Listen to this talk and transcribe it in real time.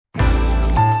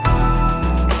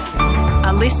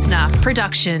listener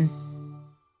production.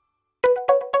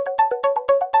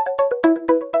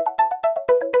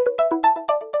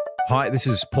 Hi, this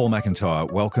is Paul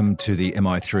McIntyre. Welcome to the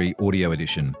MI3 Audio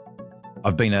Edition.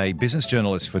 I've been a business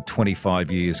journalist for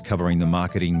 25 years covering the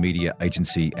marketing, media,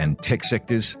 agency and tech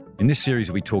sectors. In this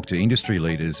series, we talk to industry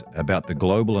leaders about the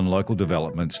global and local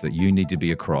developments that you need to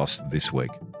be across this week.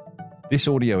 This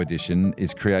audio edition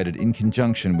is created in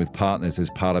conjunction with partners as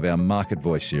part of our Market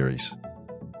Voice series.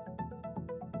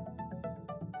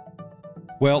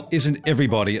 Well, isn't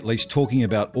everybody at least talking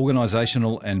about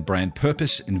organisational and brand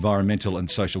purpose, environmental and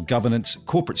social governance,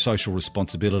 corporate social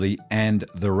responsibility, and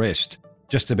the rest?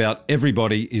 Just about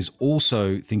everybody is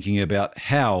also thinking about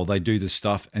how they do this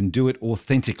stuff and do it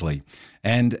authentically.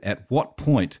 And at what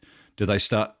point do they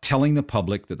start telling the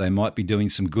public that they might be doing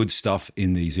some good stuff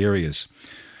in these areas?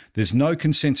 There's no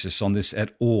consensus on this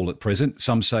at all at present.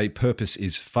 Some say purpose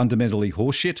is fundamentally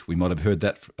horseshit. We might have heard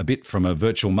that a bit from a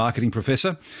virtual marketing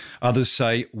professor. Others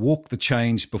say walk the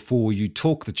change before you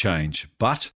talk the change.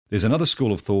 But there's another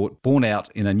school of thought borne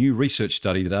out in a new research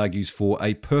study that argues for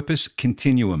a purpose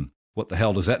continuum. What the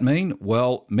hell does that mean?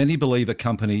 Well, many believe a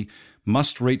company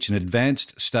must reach an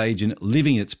advanced stage in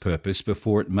living its purpose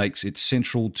before it makes it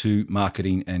central to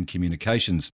marketing and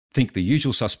communications. Think the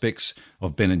usual suspects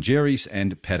of Ben & Jerry's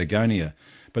and Patagonia.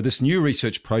 But this new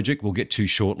research project we'll get to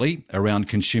shortly around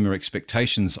consumer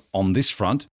expectations on this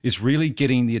front is really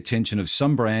getting the attention of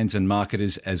some brands and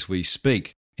marketers as we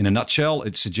speak. In a nutshell,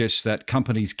 it suggests that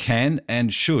companies can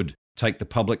and should take the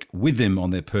public with them on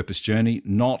their purpose journey,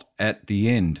 not at the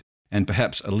end. And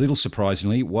perhaps a little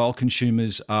surprisingly, while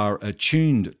consumers are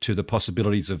attuned to the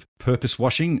possibilities of purpose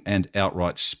washing and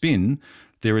outright spin,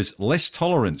 there is less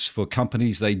tolerance for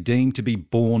companies they deem to be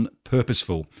born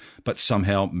purposeful, but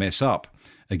somehow mess up.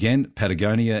 Again,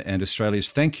 Patagonia and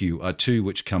Australia's Thank You are two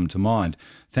which come to mind.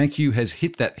 Thank You has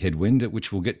hit that headwind,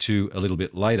 which we'll get to a little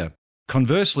bit later.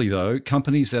 Conversely, though,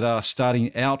 companies that are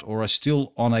starting out or are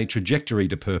still on a trajectory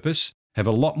to purpose have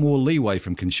a lot more leeway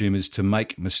from consumers to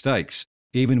make mistakes,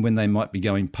 even when they might be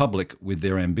going public with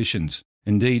their ambitions.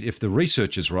 Indeed, if the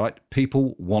research is right,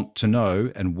 people want to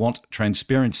know and want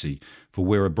transparency for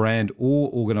where a brand or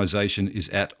organisation is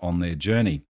at on their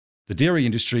journey. The dairy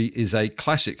industry is a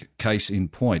classic case in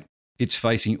point. It's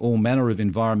facing all manner of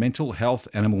environmental, health,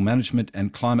 animal management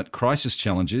and climate crisis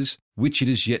challenges, which it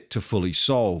is yet to fully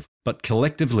solve. But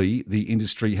collectively, the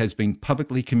industry has been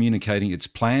publicly communicating its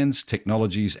plans,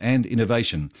 technologies and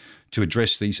innovation to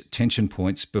address these tension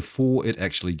points before it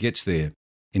actually gets there.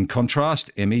 In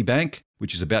contrast, ME Bank,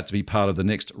 which is about to be part of the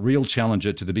next real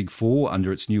challenger to the Big Four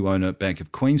under its new owner, Bank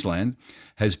of Queensland,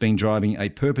 has been driving a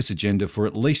purpose agenda for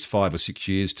at least 5 or 6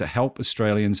 years to help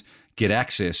Australians get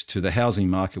access to the housing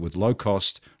market with low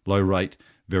cost, low rate,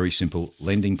 very simple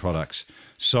lending products.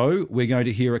 So we're going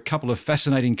to hear a couple of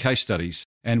fascinating case studies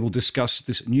and we'll discuss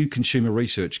this new consumer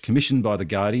research commissioned by The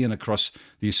Guardian across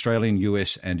the Australian,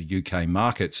 US and UK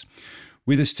markets.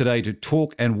 With us today to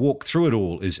talk and walk through it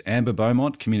all is Amber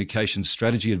Beaumont, Communications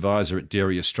Strategy Advisor at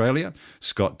Dairy Australia,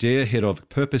 Scott Dare, Head of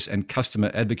Purpose and Customer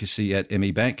Advocacy at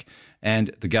ME Bank, and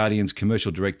The Guardian's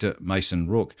Commercial Director, Mason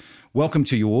Rook. Welcome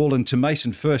to you all. And to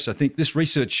Mason first, I think this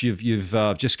research you've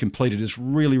just completed is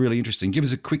really, really interesting. Give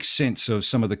us a quick sense of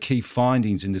some of the key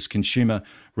findings in this consumer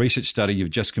research study you've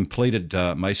just completed,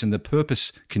 Mason. The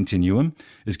purpose continuum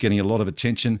is getting a lot of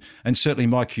attention and certainly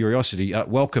my curiosity.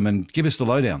 Welcome and give us the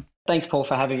lowdown. Thanks, Paul,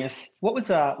 for having us. What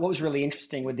was really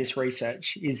interesting with this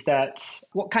research is that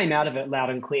what came out of it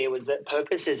loud and clear was that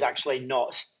purpose is actually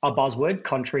not a buzzword,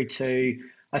 contrary to,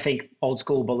 I think, old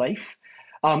school belief.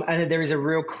 And there is a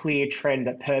real clear trend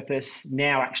that purpose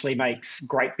now actually makes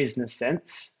great business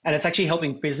sense. And it's actually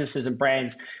helping businesses and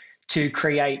brands to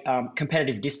create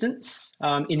competitive distance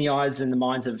in the eyes and the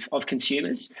minds of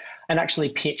consumers and actually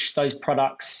pitch those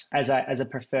products as a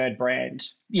preferred brand.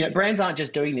 You know, brands aren't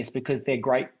just doing this because they're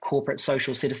great corporate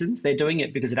social citizens. They're doing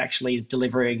it because it actually is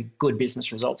delivering good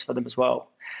business results for them as well.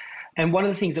 And one of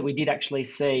the things that we did actually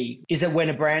see is that when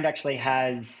a brand actually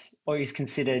has or is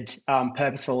considered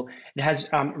purposeful, it has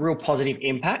real positive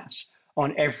impact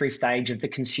on every stage of the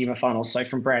consumer funnel. So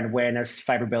from brand awareness,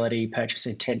 favorability, purchase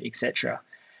intent, etc.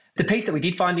 The piece that we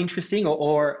did find interesting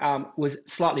or was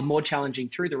slightly more challenging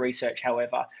through the research,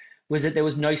 however, was that there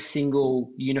was no single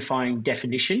unifying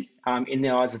definition in the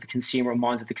eyes of the consumer or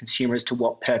minds of the consumer as to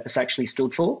what purpose actually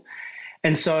stood for.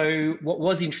 And so what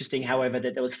was interesting, however,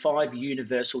 that there was 5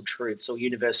 universal truths or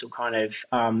universal kind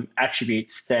of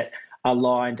attributes that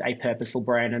aligned a purposeful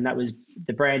brand. And that was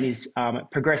the brand is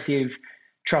progressive,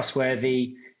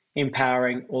 trustworthy,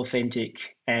 empowering, authentic,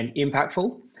 and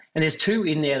impactful. And there's 2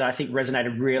 in there that I think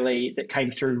resonated really, that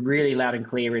came through really loud and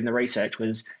clear in the research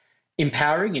was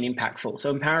empowering and impactful. So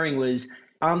empowering was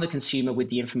arm the consumer with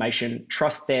the information,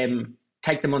 trust them,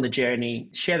 take them on the journey,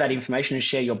 share that information and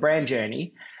share your brand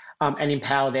journey, and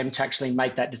empower them to actually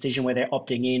make that decision where they're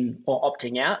opting in or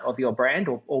opting out of your brand,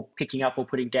 or picking up or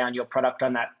putting down your product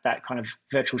on that kind of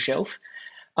virtual shelf.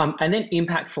 And then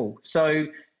impactful. So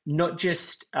not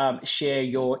just share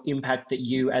your impact that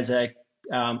you as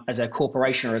a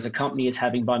corporation or as a company is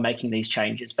having by making these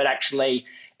changes, but actually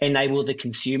enable the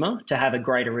consumer to have a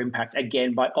greater impact,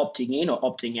 again, by opting in or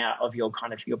opting out of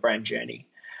your brand journey.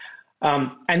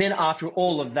 And then after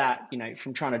all of that,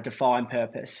 from trying to define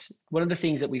purpose, one of the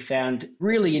things that we found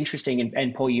really interesting,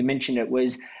 and Paul, you mentioned it,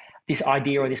 was this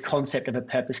idea or this concept of a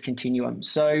purpose continuum.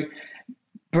 So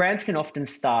brands can often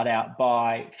start out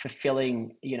by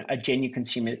fulfilling, a genuine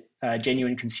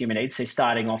consumer need. So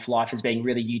starting off life as being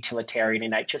really utilitarian in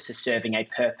nature, so serving a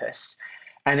purpose,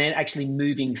 and then actually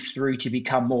moving through to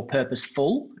become more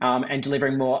purposeful and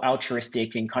delivering more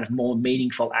altruistic and kind of more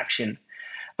meaningful action.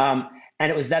 And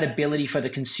it was that ability for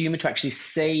the consumer to actually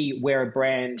see where a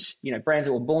brand, brands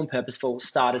that were born purposeful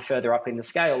started further up in the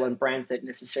scale, and brands that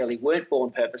necessarily weren't born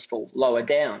purposeful lower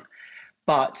down.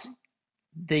 But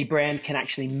the brand can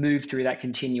actually move through that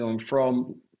continuum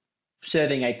from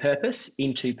serving a purpose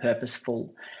into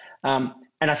purposeful. And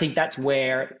I think that's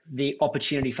where the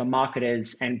opportunity for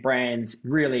marketers and brands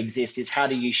really exists, is how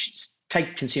do you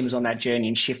take consumers on that journey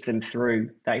and shift them through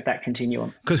that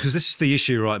continuum. Because this is the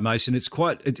issue, right, Mason? It's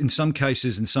quite, in some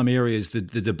cases, in some areas, the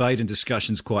debate and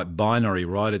discussion is quite binary,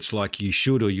 right? It's like you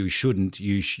should or you shouldn't.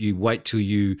 You wait till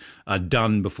you are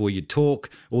done before you talk,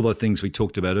 all the things we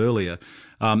talked about earlier.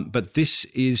 But this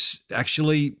is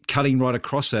actually cutting right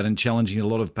across that and challenging a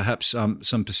lot of perhaps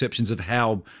some perceptions of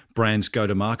how brands go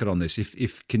to market on this.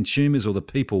 If consumers or the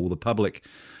people, the public,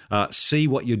 see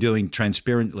what you're doing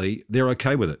transparently, they're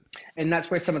okay with it. And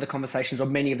that's where some of the conversations, or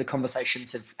many of the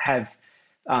conversations, have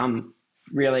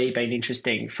really been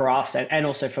interesting for us, and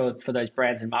also for those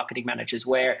brands and marketing managers,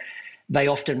 where they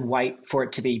often wait for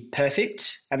it to be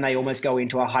perfect, and they almost go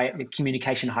into a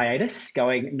communication hiatus,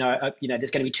 going, no,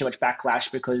 there's going to be too much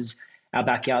backlash because our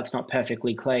backyard's not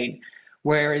perfectly clean.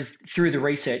 Whereas through the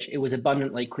research, it was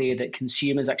abundantly clear that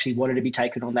consumers actually wanted to be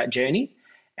taken on that journey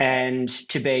and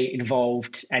to be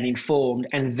involved and informed,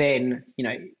 and then,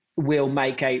 will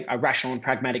make a rational and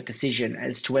pragmatic decision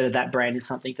as to whether that brand is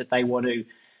something that they want to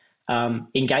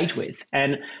engage with.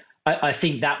 And I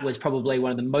think that was probably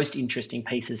one of the most interesting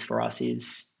pieces for us,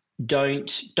 is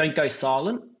don't go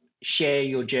silent, share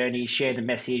your journey, share the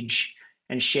message,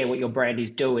 and share what your brand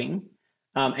is doing.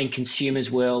 And consumers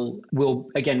will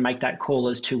again make that call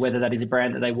as to whether that is a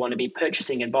brand that they want to be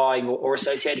purchasing and buying or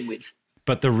associating with.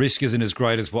 But the risk isn't as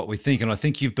great as what we think. And I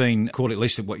think you've been caught, at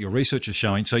least at what your research is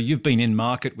showing. So you've been in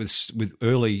market with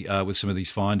some of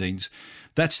these findings.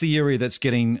 That's the area that's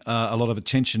getting a lot of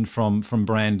attention from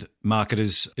brand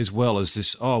marketers, as well as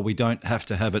this, we don't have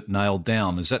to have it nailed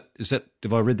down. Is that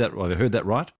have I read that, have I heard that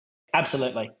right?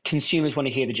 Absolutely. Consumers want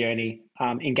to hear the journey,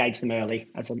 engage them early,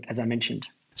 as I mentioned.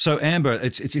 So Amber,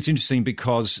 it's interesting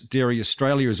because Dairy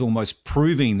Australia is almost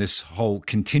proving this whole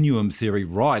continuum theory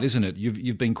right, isn't it?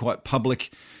 You've been quite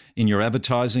public in your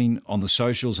advertising on the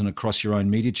socials and across your own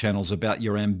media channels about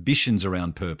your ambitions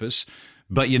around purpose,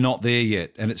 but you're not there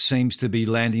yet, and it seems to be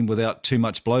landing without too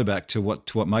much blowback to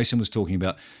what Mason was talking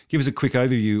about. Give us a quick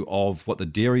overview of what the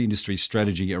dairy industry's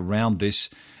strategy around this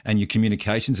and your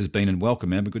communications has been, and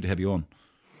welcome, Amber. Good to have you on.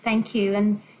 Thank you.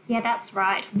 And yeah, that's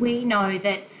right. We know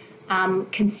that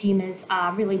consumers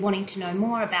are really wanting to know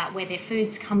more about where their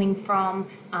food's coming from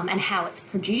and how it's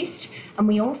produced. And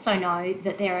we also know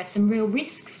that there are some real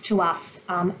risks to us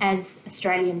as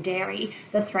Australian dairy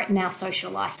that threaten our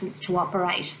social licence to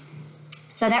operate.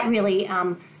 So that really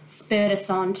spurred us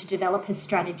on to develop a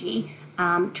strategy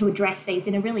to address these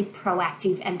in a really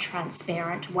proactive and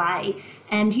transparent way.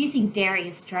 And using Dairy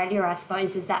Australia, I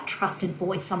suppose, as that trusted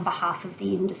voice on behalf of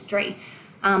the industry.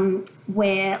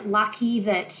 We're lucky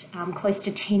that close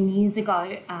to 10 years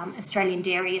ago, Australian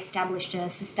Dairy established a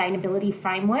sustainability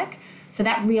framework. So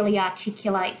that really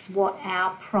articulates what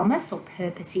our promise or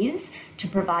purpose is to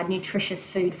provide nutritious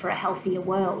food for a healthier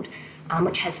world,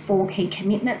 which has 4 key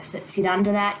commitments that sit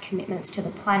under that: commitments to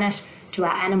the planet, to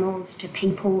our animals, to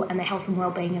people, and the health and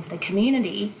wellbeing of the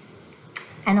community.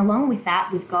 And along with that,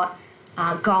 we've got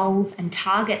goals and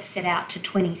targets set out to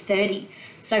 2030.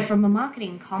 So from a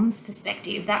marketing comms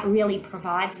perspective, that really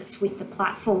provides us with the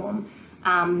platform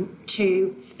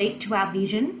to speak to our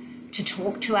vision, to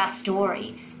talk to our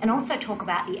story, and also talk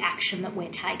about the action that we're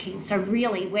taking. So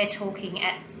really, we're talking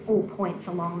at all points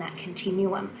along that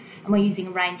continuum, and we're using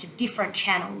a range of different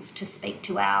channels to speak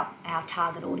to our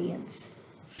target audience.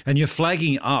 And you're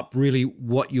flagging up really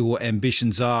what your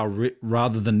ambitions are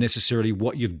rather than necessarily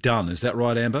what you've done. Is that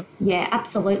right, Amber? Yeah,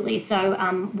 absolutely.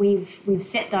 So we've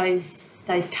set those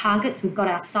targets. We've got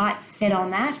our sights set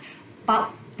on that,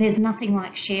 but there's nothing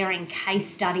like sharing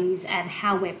case studies and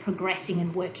how we're progressing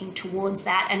and working towards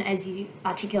that. And as you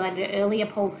articulated earlier,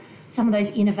 Paul, some of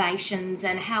those innovations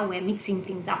and how we're mixing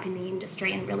things up in the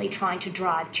industry and really trying to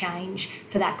drive change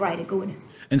for that greater good.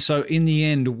 And so in the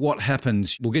end, what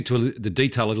happens, we'll get to the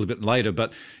detail a little bit later,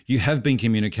 but you have been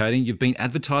communicating, you've been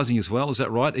advertising as well, is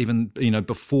that right? Even,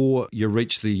 before you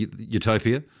reach the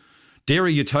utopia?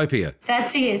 Dairy utopia.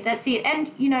 That's it.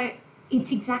 And,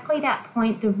 it's exactly that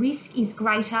point. The risk is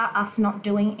greater us not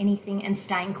doing anything and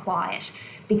staying quiet,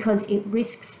 because it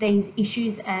risks these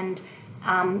issues and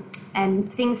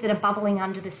things that are bubbling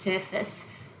under the surface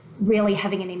really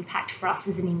having an impact for us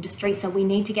as an industry. So we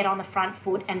need to get on the front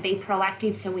foot and be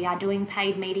proactive. So we are doing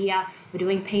paid media, we're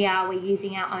doing PR, we're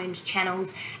using our own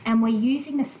channels, and we're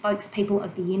using the spokespeople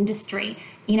of the industry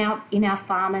in our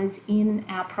farmers, in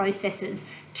our processors,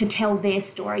 to tell their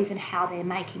stories and how they're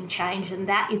making change. And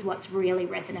that is what's really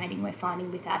resonating, we're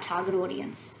finding, with our target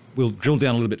audience. We'll drill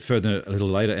down a little bit further a little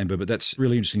later, Amber, but that's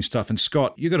really interesting stuff. And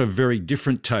Scott, you've got a very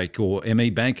different take, or ME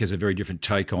Bank has a very different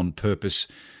take on purpose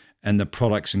and the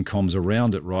products and comms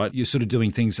around it, right? You're sort of doing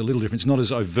things a little different. It's not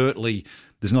as overtly,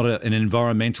 there's not an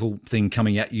environmental thing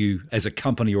coming at you as a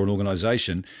company or an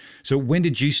organisation. So when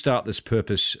did you start this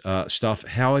purpose stuff?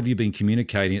 How have you been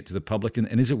communicating it to the public, and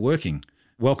is it working?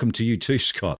 Welcome to you too,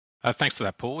 Scott. Thanks for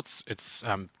that, Paul. It's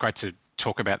great to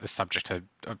talk about this subject. I'm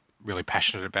really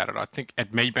passionate about it. I think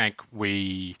at ME Bank,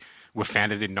 we were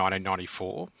founded in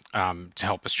 1994 to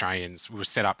help Australians. We were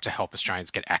set up to help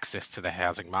Australians get access to the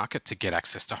housing market, to get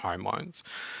access to home loans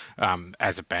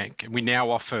as a bank. And we now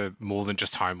offer more than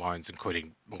just home loans,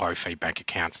 including low-fee bank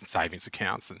accounts and savings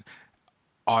accounts. And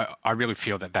I really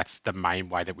feel that that's the main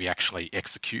way that we actually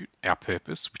execute our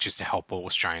purpose, which is to help all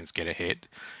Australians get ahead.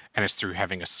 And it's through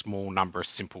having a small number of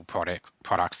simple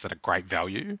products that are great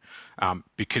value,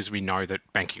 because we know that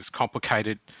banking is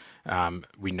complicated.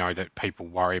 We know that people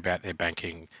worry about their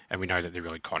banking, and we know that they're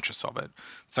really conscious of it.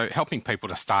 So helping people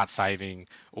to start saving,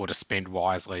 or to spend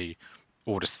wisely,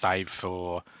 or to save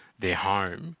for their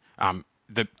home,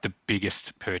 the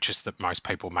biggest purchase that most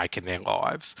people make in their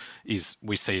lives is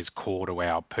we see as core to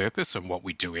our purpose and what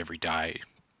we do every day.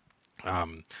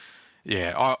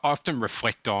 I often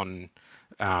reflect on,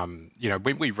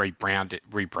 when we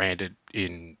rebranded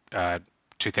in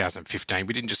 2015,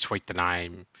 we didn't just tweak the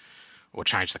name or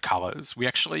change the colours. We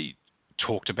actually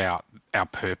talked about our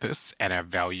purpose and our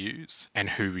values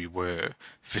and who we were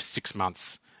for 6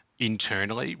 months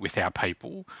internally with our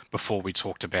people before we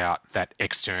talked about that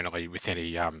externally with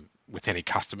any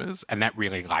customers, and that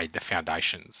really laid the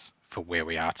foundations for where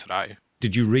we are today.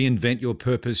 Did you reinvent your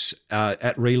purpose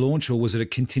at relaunch, or was it a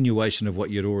continuation of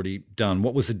what you'd already done?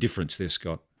 What was the difference there,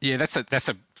 Scott? Yeah, that's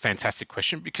a fantastic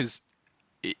question, because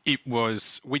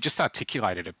we just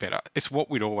articulated it better. It's what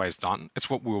we'd always done. It's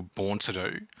what we were born to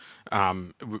do.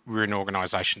 We're an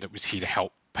organisation that was here to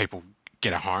help people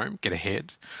get a home, get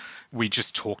ahead. We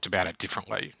just talked about it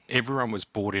differently. Everyone was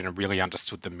bought in and really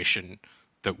understood the mission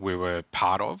that we were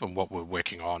part of and what we're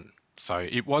working on. So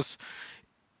we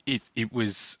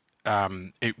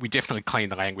definitely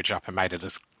cleaned the language up and made it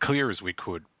as clear as we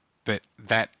could. But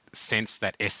that sense,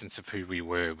 that essence of who we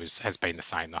were has been the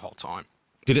same the whole time.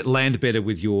 Did it land better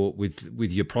with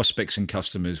your prospects and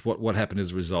customers? What happened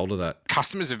as a result of that?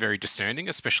 Customers are very discerning,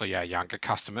 especially our younger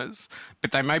customers,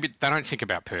 but they don't think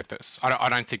about purpose. I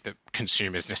don't think that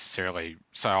consumers necessarily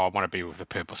say, I want to be with a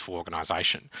purposeful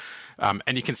organisation. And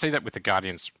you can see that with the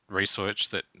Guardian's research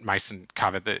that Mason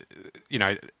covered, that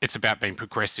it's about being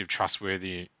progressive,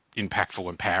 trustworthy, impactful,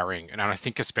 empowering, and I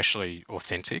think especially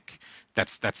authentic.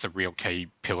 That's a real key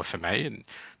pillar for me, and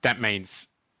that means,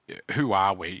 who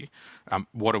are we?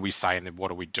 What do we say, and then what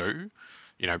do we do?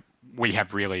 We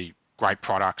have really great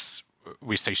products.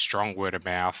 We see strong word of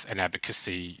mouth and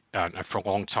advocacy. For a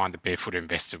long time, the Barefoot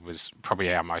Investor was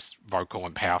probably our most vocal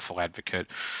and powerful advocate.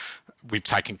 We've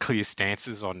taken clear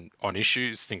stances on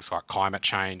issues, things like climate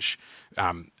change.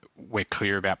 We're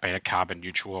clear about being a carbon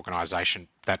neutral organisation.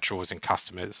 That draws in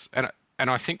customers. And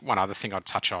I think one other thing I'd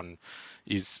touch on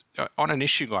is on an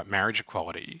issue like marriage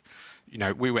equality.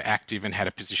 We were active and had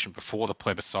a position before the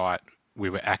plebiscite. We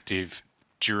were active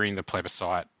during the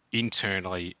plebiscite,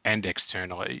 internally and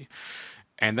externally.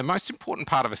 And the most important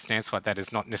part of a stance like that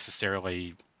is not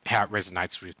necessarily how it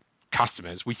resonates with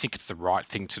customers. We think it's the right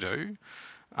thing to do,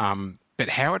 but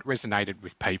how it resonated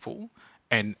with people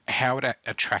and how it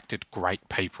attracted great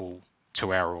people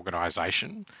to our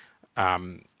organisation.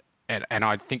 And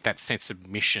I think that sense of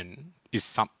mission is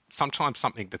sometimes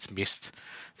something that's missed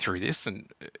through this. And,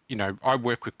 I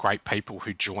work with great people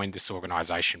who joined this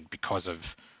organisation because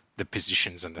of the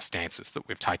positions and the stances that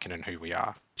we've taken and who we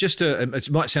are.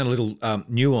 It might sound a little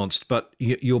nuanced, but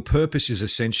your purpose is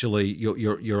essentially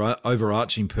your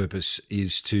overarching purpose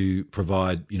is to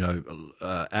provide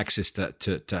access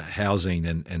to housing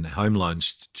and home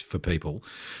loans for people.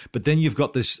 But then you've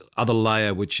got this other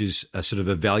layer, which is a sort of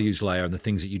a values layer and the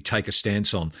things that you take a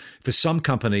stance on. For some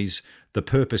companies, the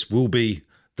purpose will be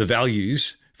the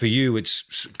values. For you,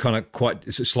 it's kind of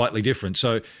it's slightly different.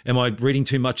 So am I reading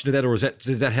too much into that, or is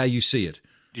that how you see it?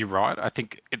 You're right. I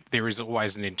think there is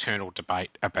always an internal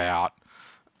debate about,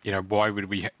 why would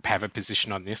we have a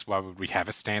position on this? Why would we have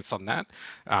a stance on that?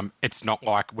 It's not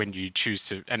like when you choose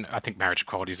to, and I think marriage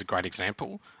equality is a great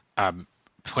example.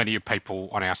 Plenty of people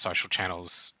on our social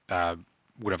channels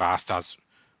would have asked us,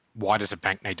 why does a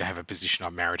bank need to have a position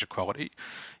on marriage equality?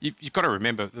 You've got to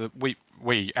remember that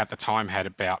we at the time had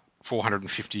about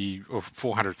 450 or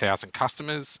 400,000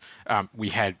 customers. We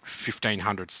had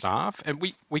 1,500 staff, and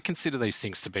we consider these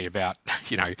things to be about,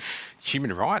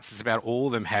 human rights. It's about all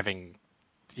of them having,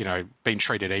 been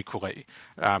treated equally,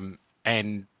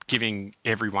 and giving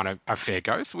everyone a fair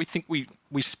go. So we think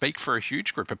we speak for a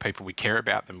huge group of people. We care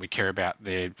about them. We care about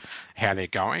how they're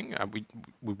going.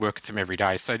 We work with them every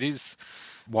day. So it is,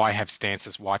 why have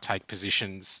stances? Why take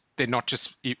positions? They're not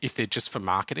just, if they're just for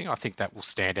marketing, I think that will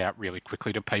stand out really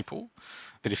quickly to people.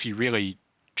 But if you really,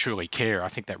 truly care, I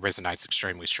think that resonates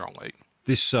extremely strongly.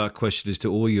 This question is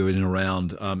to all you in and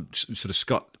around. Sort of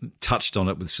Scott touched on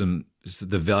it with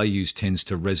the values tends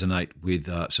to resonate with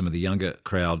some of the younger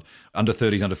crowd, under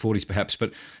 30s, under 40s perhaps.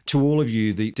 But to all of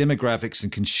you, the demographics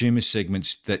and consumer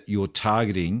segments that you're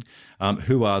targeting,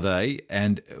 who are they,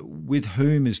 and with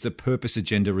whom is the purpose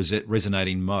agenda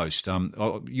resonating most?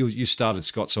 You started,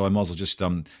 Scott, so I might as well just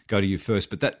go to you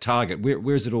first. But that target,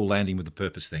 where is it all landing with the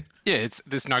purpose thing? Yeah,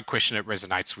 there's no question it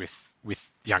resonates with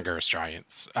younger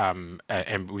Australians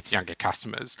and with younger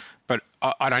customers. But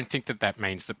I don't think that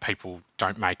means that people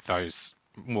don't make those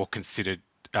more considered,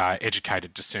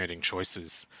 educated, discerning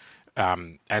choices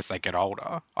as they get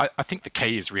older. I think the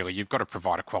key is really you've got to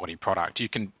provide a quality product. You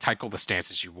can take all the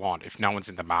stances you want. If no one's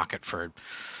in the market for,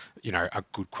 a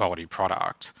good quality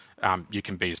product, you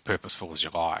can be as purposeful as you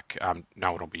like.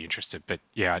 No one will be interested. But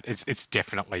yeah, it's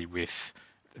definitely with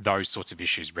those sorts of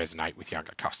issues resonate with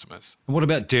younger customers. And what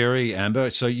about dairy, Amber?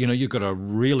 So, you've got a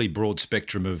really broad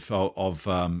spectrum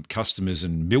of customers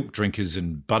and milk drinkers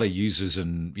and butter users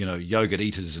and, yogurt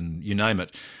eaters and you name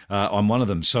it. I'm one of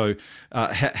them. So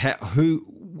who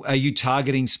are you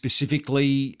targeting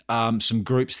specifically, some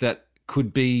groups that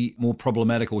could be more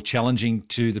problematic or challenging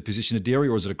to the position of dairy,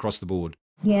 or is it across the board?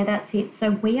 Yeah, that's it.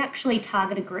 So we actually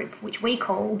target a group which we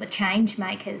call the change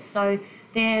makers. So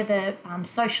they're the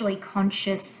socially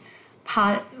conscious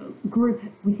group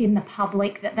within the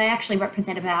public that they actually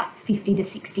represent about 50 to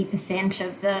 60%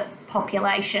 of the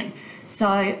population.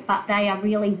 So, but they are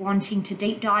really wanting to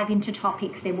deep dive into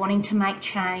topics. They're wanting to make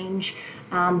change.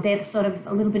 They're the sort of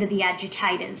a little bit of the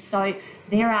agitators. So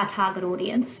they're our target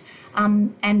audience.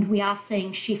 And we are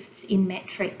seeing shifts in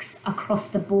metrics across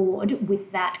the board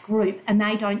with that group, and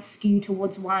they don't skew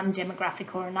towards one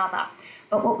demographic or another.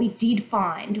 But what we did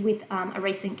find with a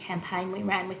recent campaign we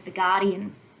ran with The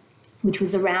Guardian, which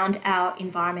was around our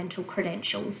environmental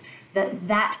credentials,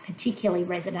 that particularly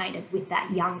resonated with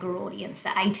that younger audience,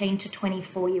 the 18 to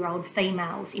 24-year-old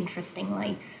females,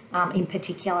 interestingly, in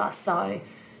particular. So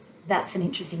that's an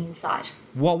interesting insight.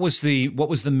 What was the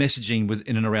messaging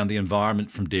in and around the environment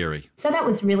from dairy? So that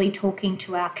was really talking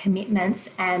to our commitments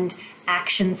and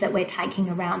actions that we're taking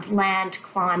around land,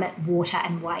 climate, water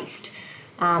and waste.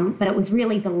 But it was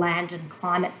really the land and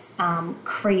climate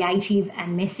creative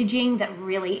and messaging that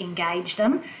really engaged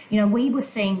them. We were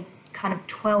seeing kind of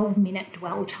 12-minute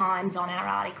dwell times on our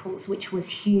articles, which was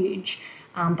huge.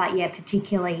 But yeah,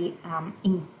 particularly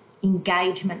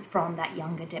engagement from that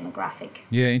younger demographic.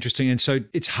 Yeah, interesting. And so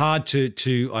it's hard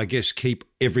to I guess, keep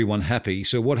everyone happy.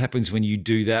 So what happens when you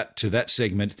do that to that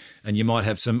segment, and you might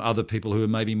have some other people who are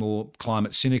maybe more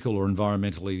climate cynical or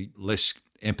environmentally less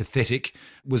empathetic?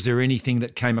 Was there anything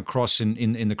that came across in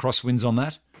the crosswinds on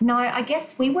that? No, I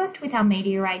guess we worked with our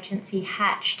media agency,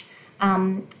 Hatched,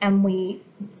 and we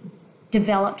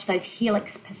developed those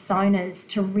Helix personas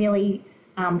to really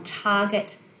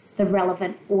target the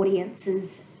relevant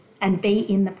audiences and be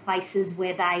in the places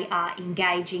where they are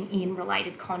engaging in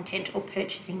related content or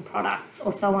purchasing products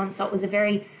or so on. So it was a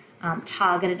very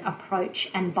targeted approach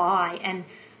and buy. And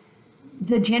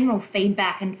the general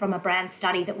feedback and from a brand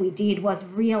study that we did was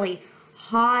really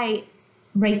high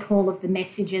recall of the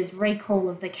messages, recall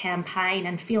of the campaign,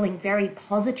 and feeling very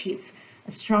positive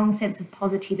a strong sense of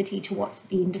positivity to what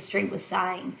the industry was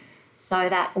saying. So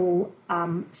that all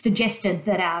suggested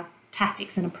that our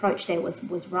tactics and approach there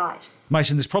was right.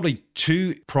 Mason, there's probably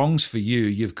two prongs for you.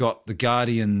 You've got The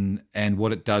Guardian and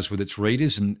what it does with its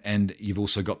readers, and you've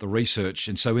also got the research.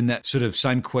 And so in that sort of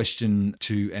same question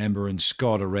to Amber and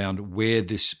Scott around where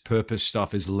this purpose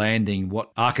stuff is landing,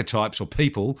 what archetypes or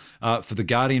people for The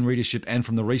Guardian readership and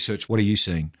from the research, what are you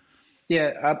seeing?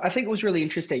 Yeah, I think it was really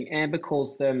interesting. Amber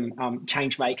calls them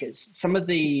change makers. Some of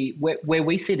where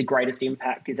we see the greatest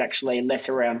impact is actually less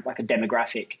around like a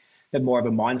demographic, but more of a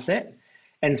mindset.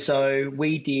 And so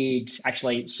we did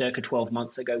actually circa 12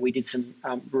 months ago, we did some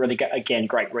really, again,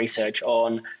 great research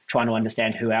on trying to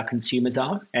understand who our consumers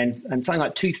are. And something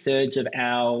like 2/3 of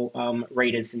our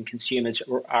readers and consumers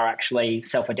are actually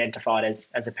self-identified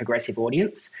as a progressive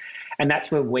audience. And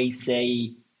that's where we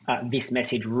see this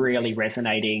message really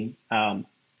resonating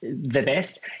the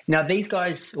best. Now, these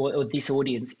guys or this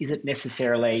audience isn't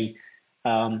necessarily,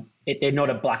 they're not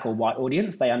a black or white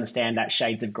audience. They understand that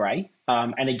shades of grey.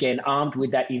 And again, armed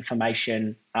with that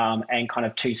information and kind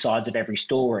of two sides of every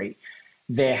story,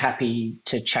 they're happy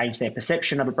to change their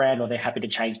perception of a brand, or they're happy to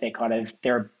change their kind of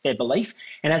their belief.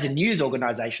 And as a news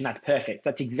organisation, that's perfect.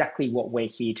 That's exactly what we're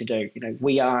here to do. You know,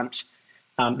 we aren't.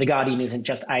 The Guardian isn't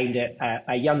just aimed at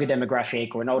a younger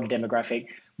demographic or an older demographic.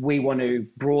 We want to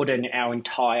broaden our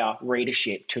entire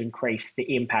readership to increase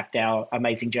the impact our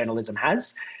amazing journalism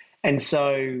has. And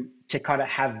so to kind of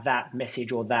have that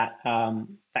message or that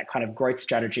kind of growth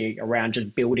strategy around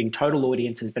just building total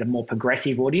audiences, but a more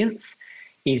progressive audience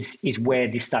is where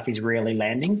this stuff is really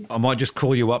landing. I might just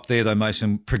call you up there though,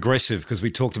 Mason, progressive, because we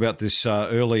talked about this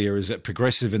earlier, is that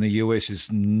progressive in the US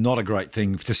is not a great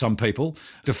thing to some people.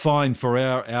 Define for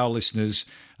our listeners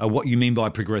what you mean by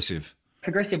progressive.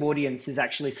 Progressive audience is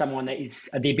actually someone that is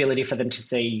the ability for them to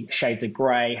see shades of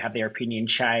grey, have their opinion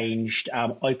changed,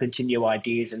 open to new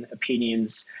ideas and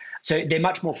opinions. So they're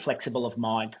much more flexible of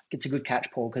mind. It's a good catch,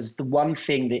 Paul, because the one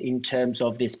thing that in terms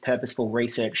of this purposeful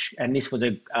research, and this was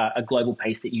a global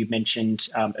piece that you mentioned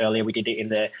earlier, we did it in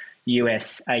the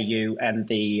US, AU and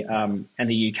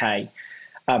the UK.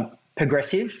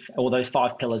 Progressive, or those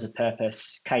 5 pillars of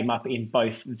purpose, came up in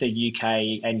both the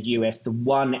UK and US. The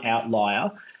one outlier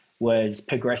was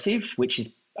progressive, which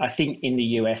is, I think, in the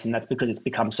US, and that's because it's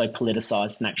become so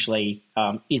politicised and actually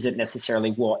isn't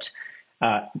necessarily what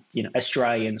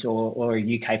Australians or a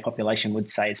UK population would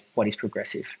say is what is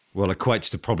progressive. Well, it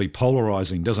equates to probably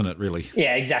polarising, doesn't it, really?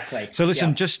 Yeah, exactly. So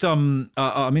listen, just I'm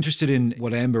interested in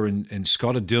what Amber and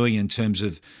Scott are doing in terms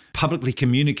of publicly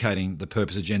communicating the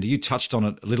purpose agenda. You touched on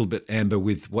it a little bit, Amber,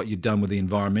 with what you'd done with the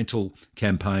environmental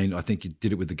campaign. I think you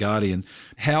did it with The Guardian.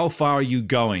 How far are you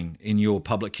going in your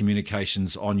public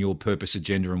communications on your purpose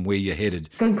agenda and where you're headed?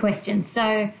 Good question.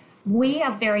 So we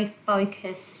are very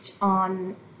focused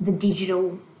on the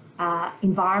digital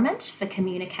environment for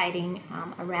communicating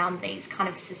around these kind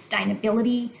of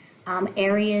sustainability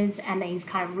areas and these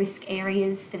kind of risk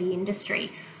areas for the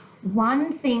industry.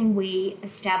 One thing we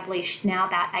established now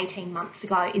about 18 months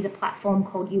ago is a platform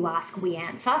called You Ask, We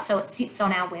Answer. So it sits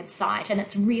on our website, and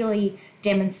it's really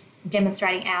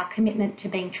demonstrating our commitment to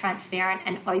being transparent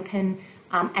and open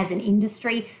as an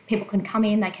industry. People can come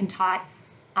in, they can type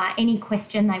any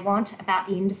question they want about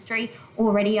the industry.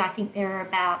 Already, I think there are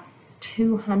about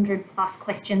 200 plus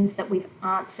questions that we've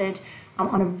answered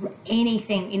on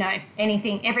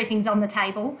everything's on the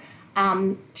table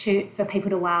for people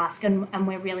to ask, and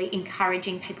we're really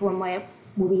encouraging people, and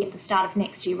we'll be at the start of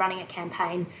next year running a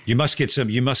campaign. You must get some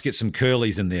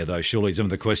curlies in there though, surely, some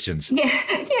of the questions. Yeah.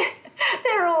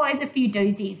 There are always a few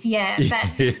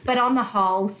doozies, but on the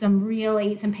whole,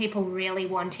 some people really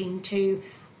wanting to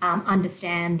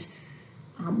understand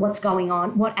what's going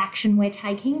on, what action we're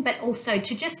taking, but also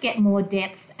to just get more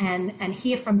depth and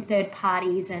hear from third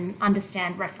parties and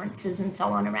understand references and so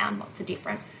on around lots of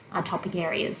different topic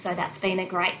areas. So that's been a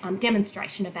great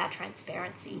demonstration of our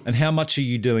transparency. And how much are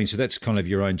you doing? So that's kind of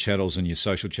your own channels and your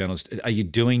social channels. Are you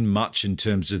doing much in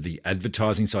terms of the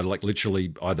advertising side, like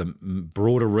literally either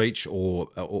broader reach or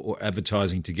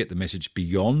advertising to get the message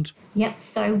beyond? Yep.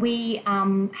 So we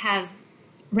have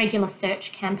regular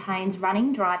search campaigns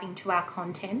running, driving to our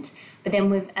content. But then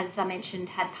we've, as I mentioned,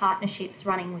 had partnerships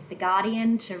running with The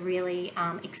Guardian to really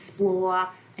explore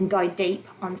and go deep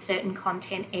on certain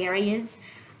content areas.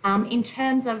 In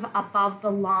terms of above the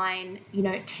line,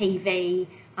 TV,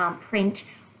 print,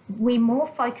 we more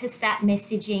focus that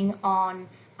messaging on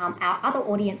our other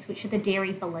audience, which are the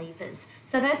dairy believers.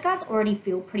 So those guys already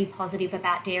feel pretty positive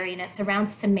about dairy, and it's around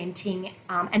cementing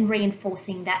and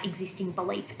reinforcing that existing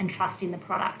belief and trust in the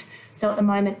product. So at the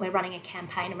moment, we're running a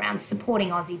campaign around supporting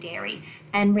Aussie dairy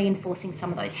and reinforcing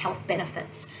some of those health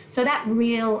benefits. So that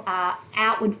real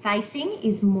outward facing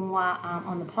is more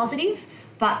on the positive,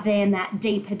 but then that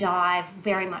deeper dive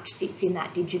very much sits in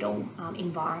that digital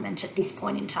environment at this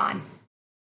point in time.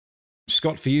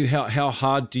 Scott, for you, how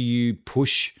hard do you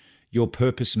push your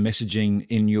purpose messaging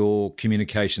in your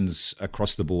communications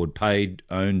across the board, paid,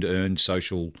 owned, earned,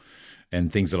 social,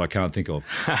 and things that I can't think of?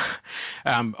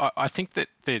 I think that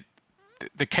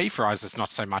the key for us is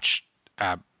not so much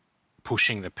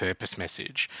pushing the purpose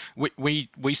message.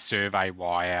 We survey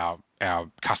why our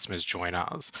customers join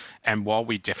us, and while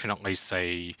we definitely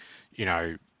see,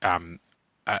 a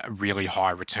really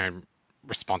high return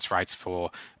response rates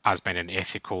for us being an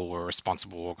ethical or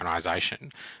responsible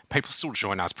organisation, people still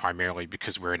join us primarily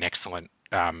because we're an excellent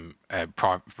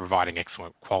providing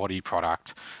excellent quality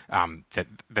product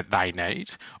that they need.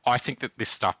 I think that this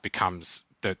stuff becomes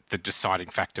the deciding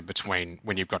factor between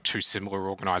when you've got two similar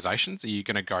organisations. Are you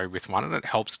going to go with one, and it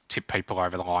helps tip people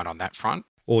over the line on that front?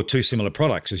 Or two similar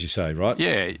products, as you say, right?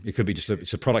 Yeah. It could be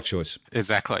it's a product choice.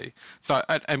 Exactly. So,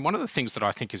 and one of the things that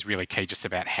I think is really key just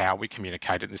about how we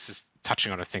communicate, and this is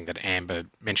touching on a thing that Amber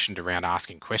mentioned around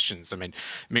asking questions. I mean,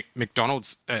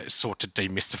 McDonald's sought to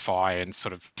demystify and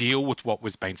sort of deal with what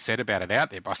was being said about it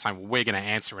out there by saying, well, we're going to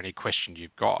answer any question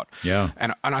you've got. Yeah.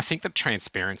 And I think that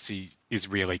transparency is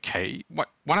really key.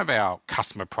 One of our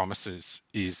customer promises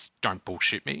is don't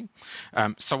bullshit me.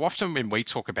 So often when we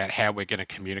talk about how we're going to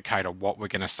communicate or what we're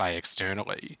going to say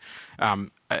externally,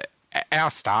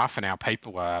 our staff and our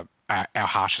people are our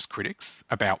harshest critics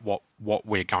about what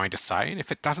we're going to say. And if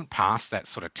it doesn't pass that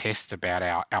sort of test about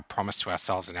our promise to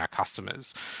ourselves and our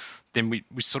customers, then we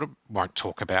sort of won't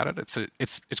talk about it.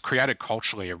 It's created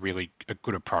culturally a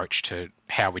good approach to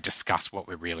how we discuss what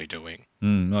we're really doing.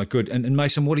 Good. And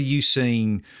Mason, what are you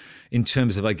seeing in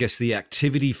terms of, I guess, the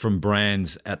activity from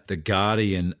brands at The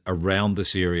Guardian around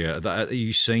this area? Are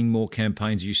you seeing more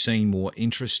campaigns? Are you seeing more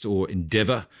interest or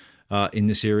endeavour in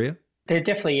this area? There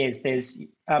definitely is. There's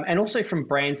and also from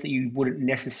brands that you wouldn't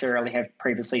necessarily have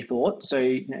previously thought.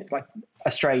 So, like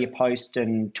Australia Post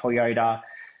and Toyota,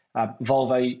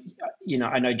 Volvo.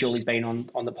 I know Julie's been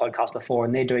on the podcast before,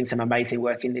 and they're doing some amazing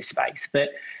work in this space. But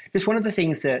just one of the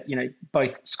things that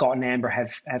both Scott and Amber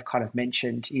have kind of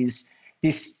mentioned is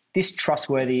this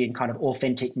trustworthy and kind of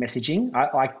authentic messaging.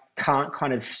 I can't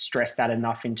kind of stress that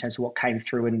enough in terms of what came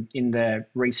through in the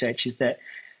research is that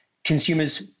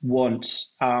consumers want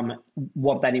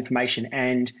that information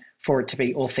and for it to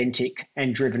be authentic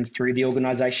and driven through the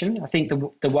organisation. I think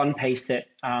the one piece that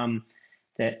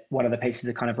one of the pieces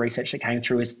of kind of research that came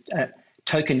through is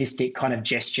tokenistic kind of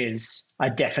gestures are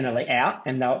definitely out,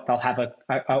 and they'll have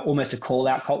almost a call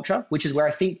out culture, which is where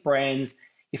I think brands,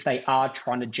 if they are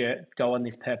trying to go on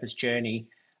this purpose journey,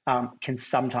 can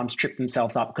sometimes trip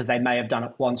themselves up because they may have done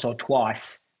it once or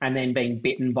twice and then being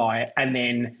bitten by it, and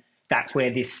then that's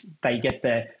where they get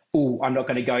I'm not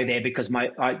going to go there because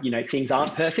things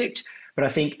aren't perfect. But I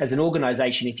think as an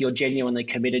organisation, if you're genuinely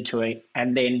committed to it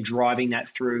and then driving that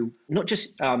through not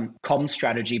just comm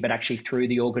strategy, but actually through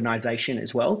the organisation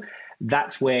as well,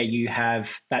 that's where you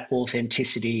have that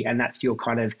authenticity, and that's your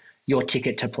kind of your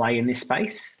ticket to play in this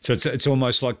space. So it's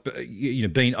almost like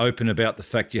being open about the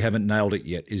fact you haven't nailed it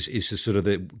yet is sort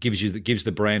of gives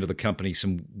the brand or the company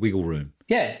some wiggle room.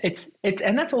 Yeah, it's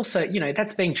and that's also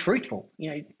that's being truthful.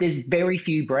 There's very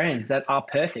few brands that are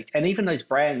perfect, and even those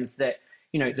brands that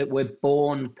that were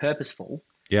born purposeful,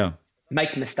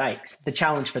 make mistakes. The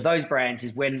challenge for those brands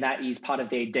is when that is part of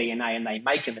their DNA and they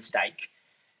make a mistake,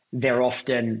 they're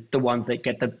often the ones that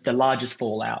get the largest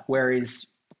fallout.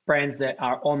 Whereas brands that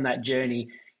are on that journey,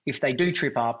 if they do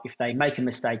trip up, if they make a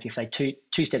mistake, if they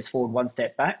two steps forward, one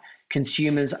step back,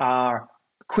 consumers are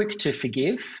quick to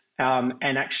forgive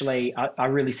and actually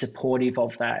are really supportive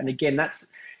of that. And again, that's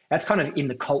kind of in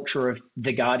the culture of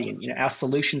The Guardian. Our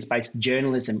solutions-based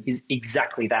journalism is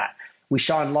exactly that. We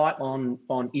shine light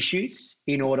on issues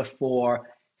in order for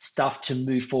stuff to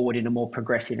move forward in a more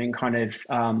progressive and kind of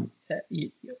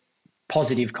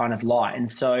positive kind of light. And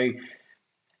so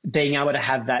being able to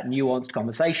have that nuanced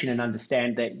conversation and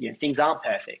understand that things aren't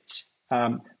perfect,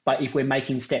 but if we're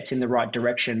making steps in the right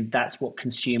direction, that's what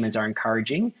consumers are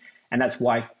encouraging. And that's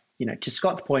why, to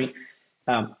Scott's point,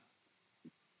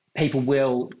 people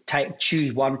will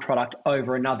choose one product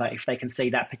over another if they can see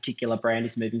that particular brand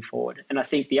is moving forward. And I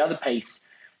think the other piece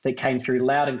that came through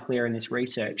loud and clear in this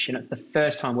research, and it's the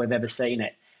first time we've ever seen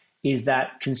it, is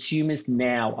that consumers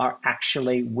now are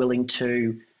actually willing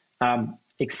to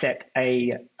accept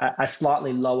a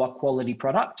slightly lower quality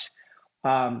product,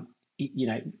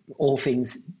 all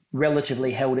things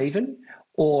relatively held even,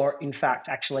 or in fact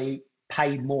actually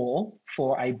pay more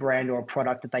for a brand or a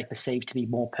product that they perceive to be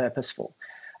more purposeful.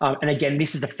 And again,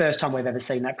 this is the first time we've ever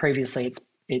seen that. Previously,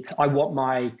 it's I want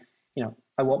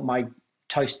my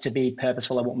toast to be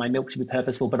purposeful, I want my milk to be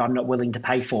purposeful, but I'm not willing to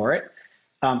pay for it.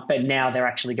 But now they're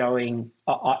actually going,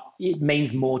 it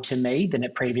means more to me than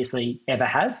it previously ever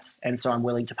has, and so I'm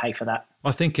willing to pay for that.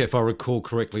 I think if I recall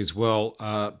correctly as well,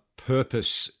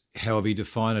 purpose, however you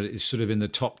define it, is sort of in the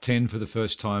top 10 for the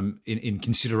first time in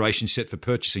consideration set for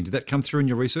purchasing. Did that come through in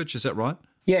your research? Is that right?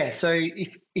 Yeah. So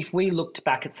if we looked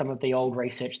back at some of the old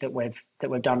research that we've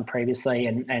done previously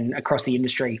and across the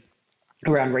industry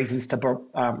around reasons to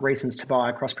buy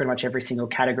across pretty much every single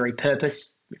category,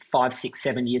 purpose 5, 6,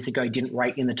 7 years ago didn't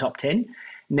rate in the top 10.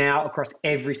 Now, across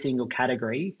every single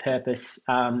category, purpose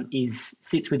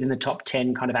sits within the top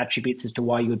 10 kind of attributes as to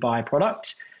why you would buy a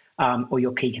product, or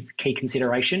your key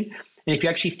consideration. And if you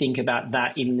actually think about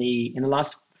that in the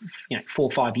last 4 or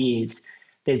 5 years,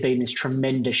 there's been this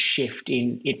tremendous shift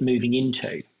in it moving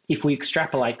into. If we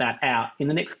extrapolate that out, in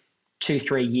the next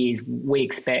 2-3 years, we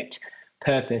expect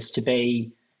purpose to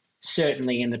be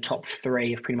certainly in the top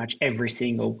 3 of pretty much every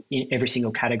single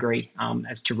category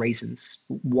as to reasons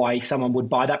why someone would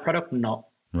buy that product or not.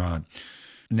 Right.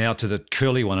 Now to the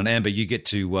curly one, and Amber, you get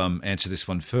to answer this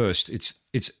one first.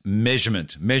 It's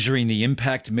measuring the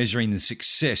impact, measuring the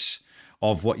success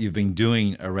of what you've been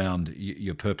doing around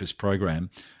your purpose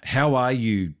program. How are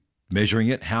you measuring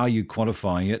it? How are you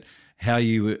quantifying it? How are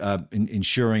you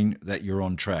ensuring that you're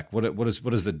on track? What's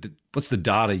the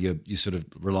data you're sort of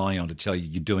relying on to tell you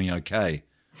you're doing okay?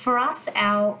 For us,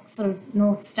 our sort of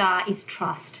North Star is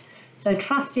trust. So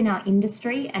trust in our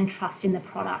industry and trust in the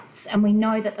products. And we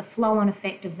know that the flow-on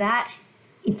effect of that,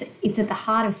 it's at the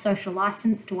heart of social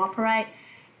license to operate,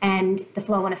 and the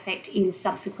flow-on effect is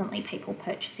subsequently people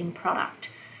purchasing product.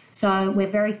 So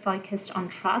we're very focused on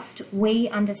trust. We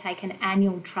undertake an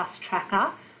annual trust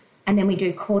tracker, and then we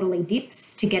do quarterly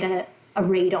dips to get a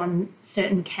read on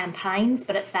certain campaigns,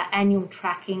 but it's that annual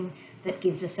tracking that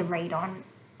gives us a read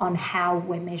on how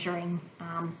we're measuring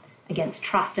against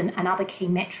trust and other key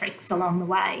metrics along the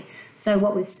way. So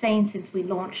what we've seen since we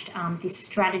launched this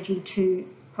strategy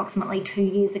approximately 2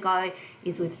 years ago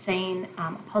is we've seen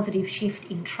a positive shift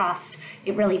in trust.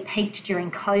 It really peaked during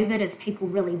COVID as people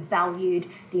really valued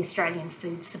the Australian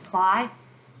food supply,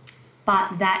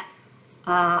 but that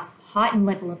heightened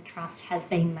level of trust has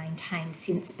been maintained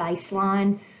since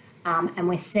baseline, and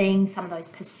we're seeing some of those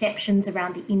perceptions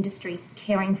around the industry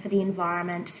caring for the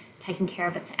environment, taking care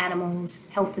of its animals,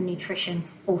 health and nutrition,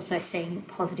 also seeing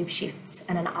positive shifts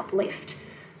and an uplift.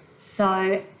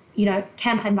 So,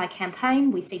 campaign by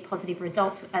campaign, we see positive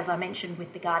results. As I mentioned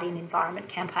with the Guardian Environment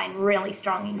campaign, really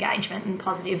strong engagement and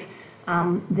positive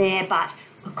there, but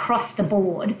across the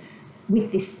board,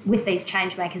 with these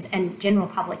change makers and general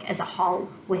public as a whole,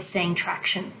 we're seeing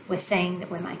traction. We're seeing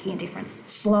that we're making a difference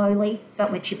slowly,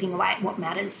 but we're chipping away at what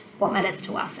matters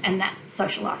to us, and that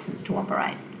social license to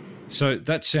operate. So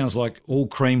that sounds like all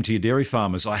cream to your dairy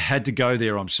farmers. I had to go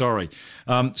there. I'm sorry.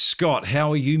 Scott,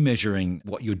 how are you measuring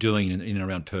what you're doing in and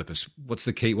around purpose? What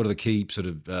are the key sort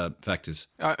of factors?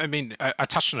 I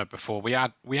touched on it before. We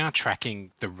are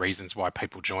tracking the reasons why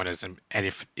people join us, and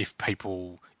if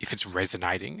it's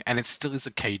resonating, and it still is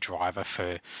a key driver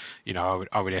for,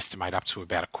 I would estimate up to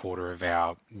about a quarter of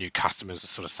our new customers are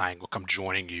sort of saying, look, I'm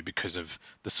joining you because of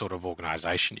the sort of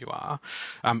organisation you are.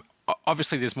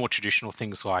 Obviously, there's more traditional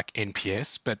things like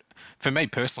NPS, but for me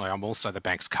personally, I'm also the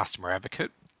bank's customer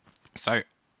advocate. So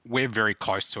we're very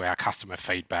close to our customer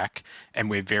feedback, and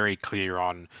we're very clear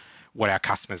on what our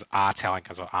customers are telling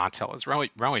us or aren't telling us. We're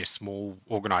only a small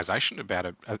organisation, about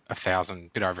a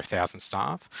bit over 1,000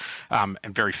 staff, and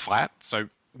very flat. So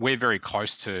we're very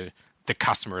close to the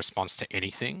customer response to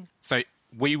anything. So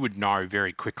we would know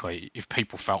very quickly if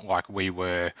people felt like we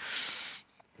were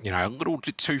a little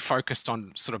bit too focused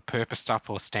on sort of purpose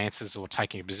stuff or stances or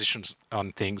taking positions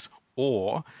on things,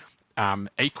 or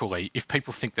equally, if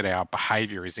people think that our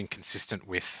behaviour is inconsistent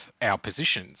with our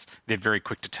positions, they're very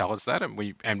quick to tell us that, and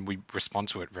we respond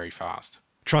to it very fast.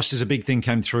 Trust is a big thing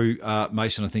came through,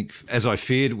 Mason. I think, as I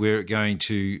feared, we're going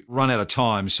to run out of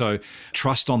time. So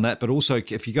trust on that, but also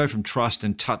if you go from trust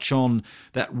and touch on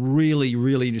that really,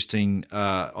 really interesting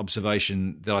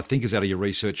observation that I think is out of your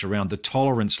research around the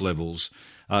tolerance levels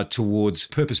towards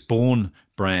purpose-born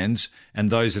brands and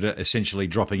those that are essentially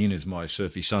dropping in, as my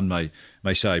surfy son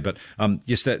may say. But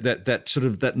yes, that sort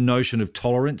of that notion of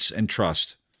tolerance and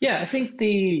trust. Yeah, I think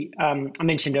I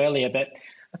mentioned earlier, but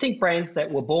I think brands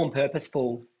that were born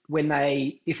purposeful when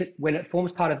it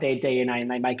forms part of their DNA and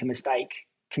they make a mistake,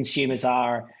 consumers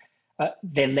are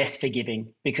they're less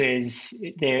forgiving because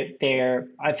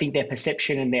I think their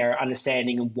perception and their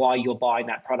understanding of why you're buying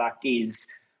that product is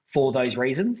for those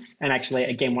reasons. And actually,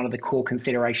 again, one of the core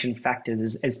consideration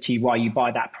factors as to why you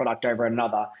buy that product over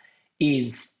another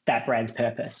is that brand's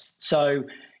purpose. So,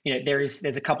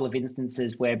 there's a couple of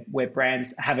instances where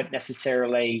brands haven't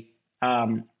necessarily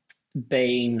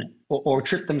been or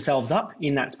tripped themselves up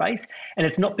in that space. And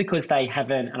it's not because they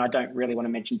haven't, and I don't really want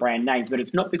to mention brand names, but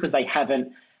it's not because they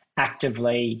haven't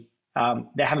actively,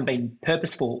 they haven't been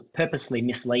purposely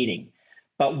misleading.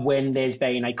 But when there's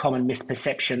been a common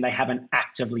misperception, they haven't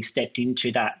actively stepped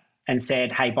into that and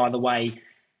said, hey, by the way,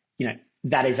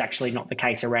 that is actually not the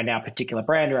case around our particular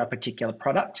brand or our particular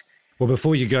product. Well,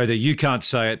 before you go there, you can't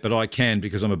say it, but I can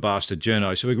because I'm a bastard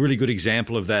journo. So a really good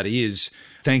example of that is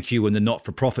Thank You and the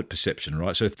not-for-profit perception,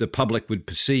 right? So if the public would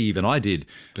perceive, and I did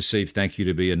perceive Thank You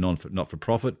to be a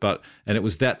not-for-profit, and it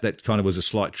was that kind of was a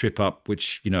slight trip up,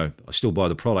 which, I still buy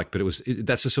the product, but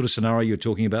that's the sort of scenario you're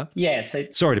talking about? Yeah. So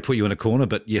sorry to put you in a corner,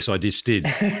 but yes, I just did.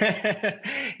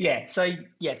 Yeah. So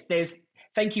yes,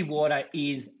 Thank You Water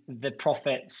is the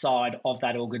profit side of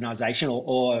that organisation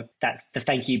or the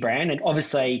Thank You brand. And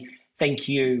obviously, Thank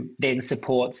You then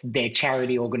supports their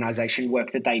charity organisation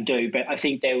work that they do. But I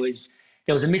think there was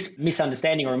a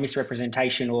misunderstanding or a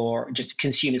misrepresentation or just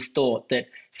consumers thought that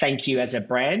Thank You as a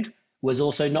brand was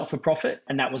also not for profit,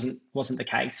 and that wasn't the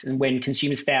case. And when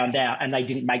consumers found out and they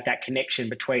didn't make that connection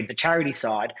between the charity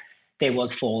side, there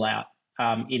was fallout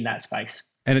in that space.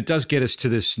 And it does get us to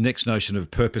this next notion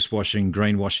of purpose washing,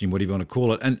 greenwashing, whatever you want to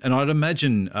call it. And I'd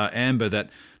imagine, Amber,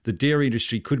 that the dairy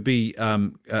industry could be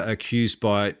accused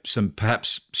by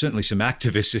certainly some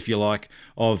activists, if you like,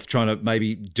 of trying to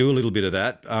maybe do a little bit of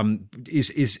that.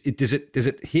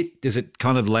 Does it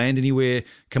kind of land anywhere,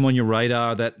 come on your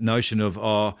radar, that notion of,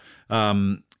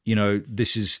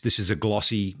 this is a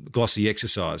glossy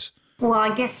exercise? Well,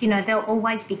 I guess, there'll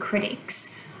always be critics,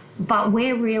 but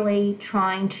we're really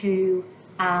trying to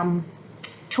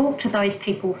talk to those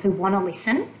people who want to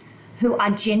listen, who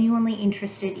are genuinely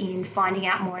interested in finding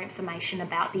out more information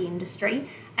about the industry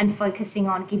and focusing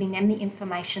on giving them the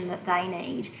information that they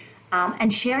need,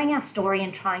 and sharing our story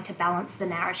and trying to balance the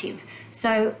narrative.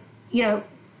 So,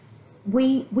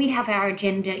 we have our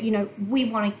agenda. We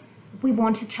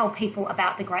want to tell people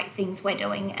about the great things we're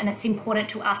doing, and it's important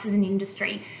to us as an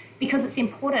industry because it's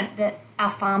important that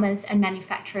our farmers and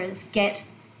manufacturers get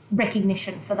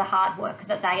recognition for the hard work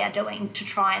that they are doing to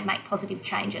try and make positive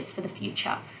changes for the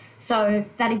future. So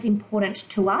that is important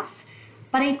to us,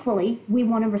 but equally we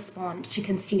want to respond to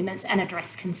consumers and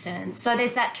address concerns. So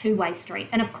there's that two-way street.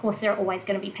 And of course there are always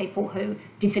going to be people who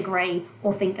disagree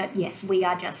or think that, yes, we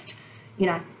are just,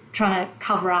 trying to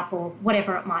cover up or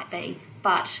whatever it might be.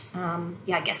 But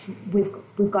I guess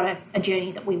we've got a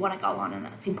journey that we want to go on, and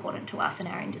that's important to us in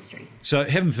our industry. So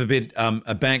heaven forbid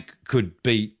a bank could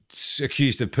be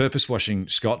accused of purpose washing,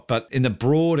 Scott, but in the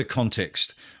broader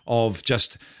context of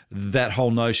just that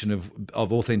whole notion of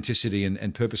authenticity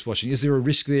and purpose washing, is there a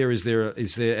risk there? Is there,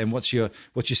 and what's your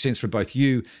sense for both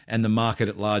you and the market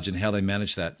at large and how they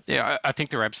manage that? Yeah, I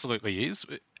think there absolutely is.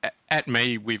 At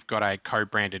Me, we've got a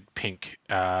co-branded pink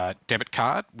debit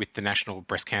card with the National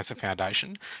Breast Cancer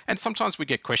Foundation, and sometimes we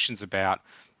get questions about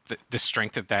the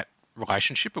strength of that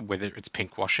relationship and whether it's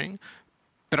pink washing.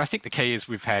 But I think the key is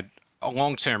we've had a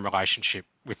long-term relationship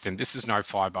with them. This is no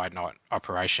fly-by-night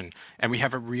operation, and we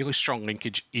have a really strong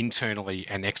linkage internally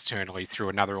and externally through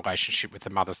another relationship with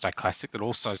the Mother's Day Classic that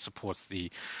also supports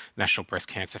the National Breast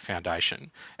Cancer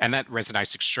Foundation. And that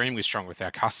resonates extremely strong with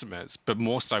our customers, but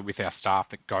more so with our staff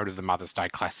that go to the Mother's Day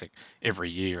Classic every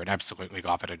year and absolutely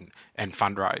love it and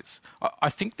fundraise. I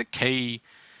think the key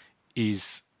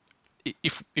is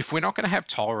if we're not going to have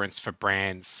tolerance for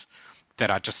brands that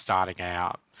are just starting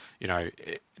out,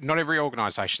 not every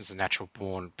organisation is a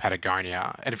natural-born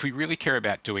Patagonia. And if we really care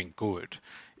about doing good,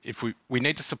 we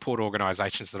need to support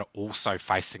organisations that are also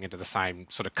facing into the same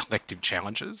sort of collective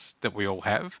challenges that we all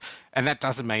have. And that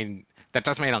does mean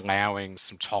allowing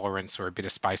some tolerance or a bit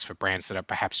of space for brands that are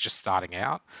perhaps just starting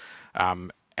out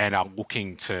and are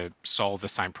looking to solve the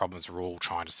same problems we're all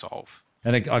trying to solve.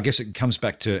 And I guess it comes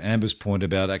back to Amber's point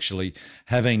about actually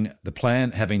having the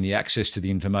plan, having the access to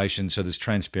the information, so there's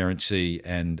transparency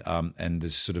and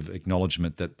there's sort of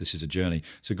acknowledgement that this is a journey.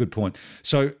 It's a good point.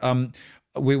 So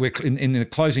we're in the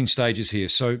closing stages here.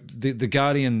 So the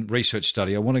Guardian research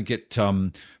study, I want to get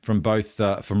from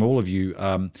all of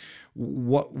you,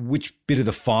 which bit of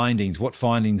the findings, what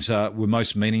findings were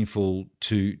most meaningful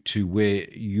to where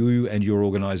you and your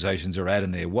organisations are at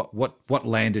in there? What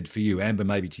landed for you? Amber,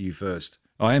 maybe to you first.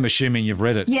 I am assuming you've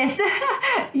read it. Yes.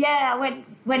 Yeah, I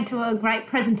went to a great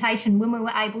presentation when we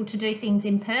were able to do things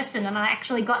in person, and I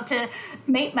actually got to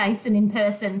meet Mason in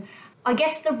person. I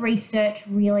guess the research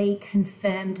really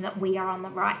confirmed that we are on the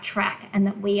right track, and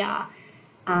that we are,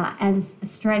 as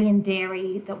Australian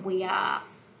dairy, that we are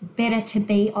better to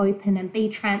be open and be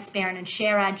transparent and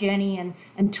share our journey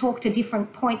and talk to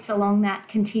different points along that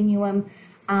continuum.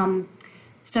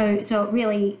 So it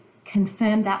really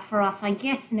confirmed that for us. I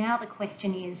guess now the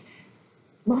question is,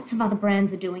 lots of other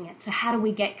brands are doing it. So how do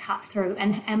we get cut through,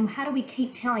 and how do we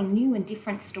keep telling new and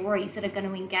different stories that are going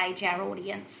to engage our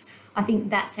audience? I think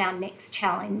that's our next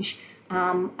challenge,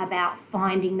 about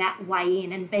finding that way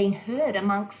in and being heard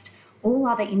amongst all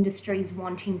other industries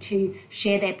wanting to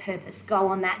share their purpose, go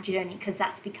on that journey, because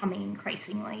that's becoming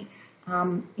increasingly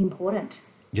important.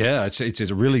 Yeah, it's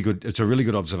a really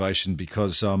good observation,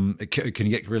 because it can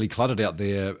get really cluttered out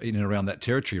there in and around that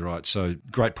territory, right? So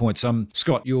great points.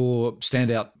 Scott, your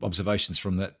standout observations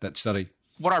from that study.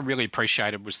 What I really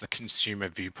appreciated was the consumer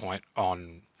viewpoint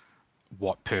on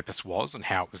what purpose was and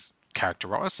how it was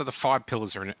characterised. So the 5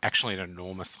 pillars are actually an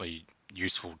enormously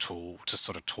useful tool to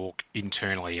sort of talk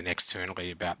internally and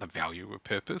externally about the value of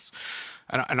purpose.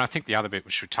 And I think the other bit,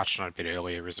 which we touched on a bit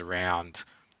earlier, is around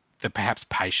the perhaps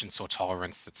patience or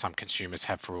tolerance that some consumers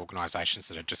have for organisations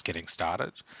that are just getting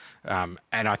started. And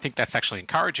I think that's actually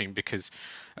encouraging, because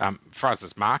for us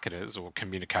as marketers or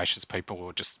communications people,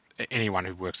 or just anyone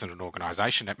who works in an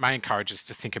organisation, it may encourage us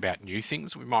to think about new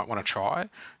things we might want to try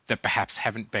that perhaps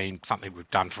haven't been something we've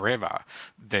done forever,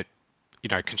 that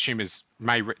consumers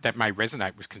may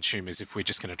resonate with consumers if we're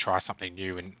just going to try something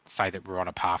new and say that we're on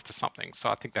a path to something.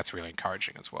 So I think that's really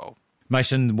encouraging as well.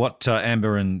 Mason, what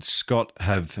Amber and Scott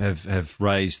have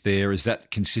raised there, is that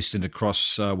consistent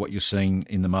across what you're seeing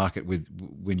in the market with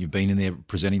when you've been in there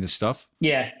presenting this stuff?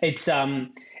 Yeah,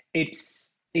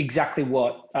 it's exactly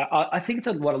what I think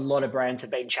it's what a lot of brands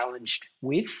have been challenged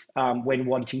with when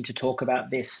wanting to talk about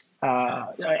this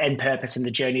and purpose and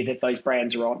the journey that those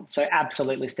brands are on. So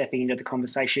absolutely stepping into the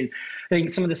conversation. I think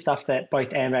some of the stuff that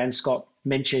both Amber and Scott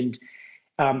mentioned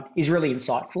is really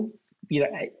insightful.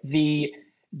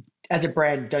 As a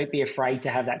brand, don't be afraid to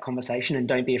have that conversation, and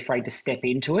don't be afraid to step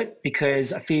into it,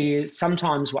 because I feel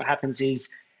sometimes what happens is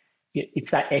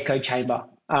it's that echo chamber,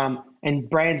 and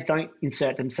brands don't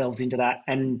insert themselves into that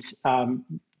and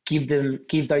give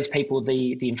those people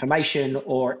the information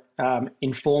or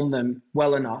inform them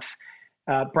well enough.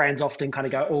 Brands often kind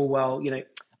of go, oh, well,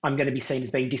 I'm going to be seen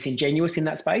as being disingenuous in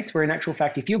that space, where in actual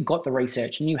fact, if you've got the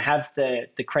research and you have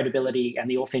the credibility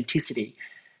and the authenticity,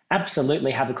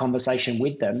 absolutely have a conversation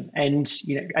with them. And,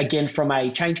 again, from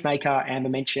a change maker, Amber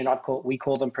mentioned, we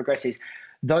call them progressives.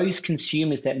 Those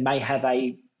consumers that may have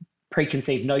a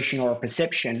preconceived notion or a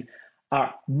perception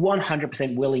are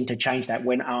 100% willing to change that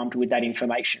when armed with that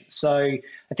information. So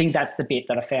I think that's the bit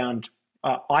that I found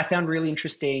really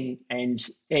interesting, and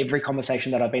every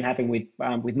conversation that I've been having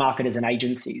with marketers and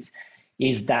agencies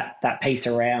is that piece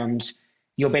around,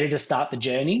 you're better to start the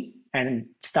journey and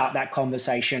start that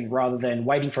conversation rather than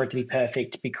waiting for it to be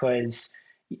perfect, because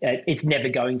it's never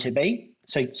going to be.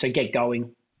 So get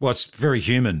going. Well, it's very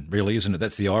human, really, isn't it?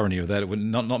 That's the irony of that.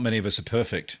 Not many of us are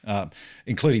perfect,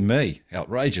 including me.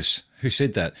 Outrageous. Who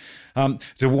said that?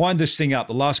 To wind this thing up,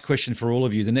 the last question for all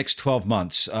of you, the next 12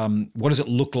 months, what does it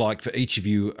look like for each of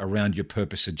you around your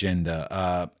purpose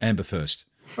agenda? Amber first.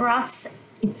 For us,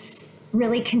 it's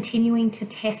really continuing to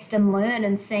test and learn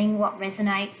and seeing what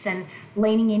resonates, and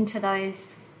leaning into those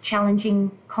challenging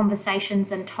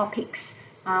conversations and topics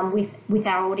with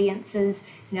our audiences.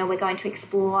 We're going to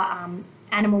explore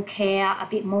animal care a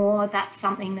bit more. That's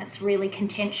something that's really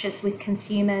contentious with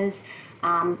consumers.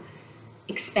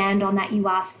 Expand on that You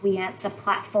Ask, We Answer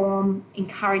platform,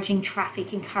 encouraging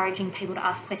traffic, encouraging people to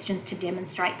ask questions to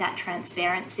demonstrate that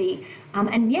transparency.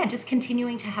 Just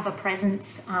continuing to have a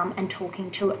presence and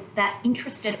talking to that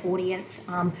interested audience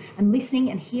and listening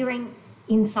and hearing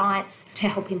insights to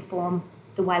help inform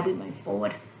the way we move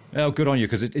forward. Oh, good on you,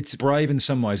 because it's brave in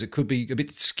some ways. It could be a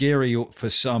bit scary for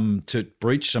some to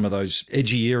breach some of those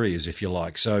edgy areas, if you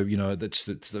like. So that's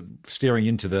the staring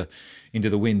into the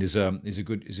wind is a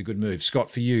good move.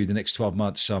 Scott, for you, the next 12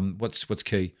 months, what's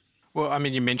key? Well, I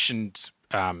mean, you mentioned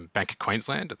Bank of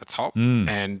Queensland at the top,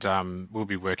 and we'll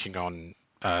be working on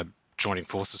joining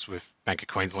forces with Bank of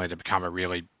Queensland to become a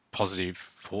really positive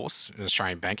force in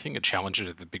Australian banking, a challenger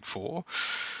to the Big Four.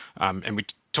 And we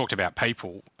talked about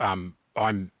people.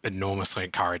 I'm enormously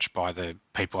encouraged by the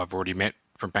people I've already met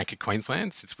from Bank of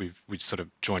Queensland since we've sort of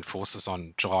joined forces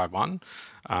on July 1,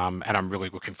 and I'm really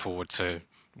looking forward to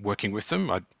working with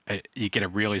them. You get a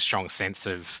really strong sense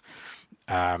of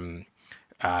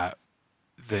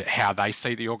how they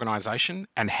see the organisation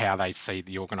and how they see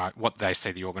what they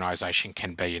see the organisation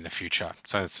can be in the future.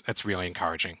 So it's really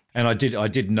encouraging. And I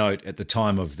did note at the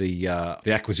time of the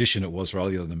acquisition, it was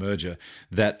rather than the merger,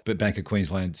 that Bank of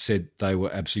Queensland said they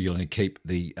were absolutely going to keep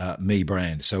the Me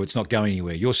brand. So it's not going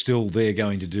anywhere. You're still there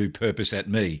going to do purpose at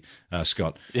Me,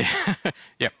 Scott. Yeah.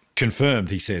 Yep. Confirmed,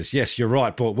 he says. Yes, you're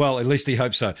right, Paul. Well, at least he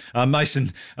hopes so.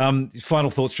 Mason, final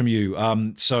thoughts from you.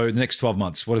 So the next 12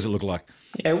 months, what does it look like?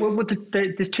 Yeah, well,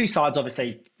 there's two sides,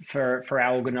 obviously, for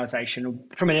our organisation.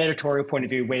 From an editorial point of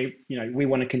view, we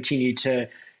want to continue to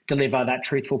deliver that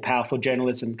truthful, powerful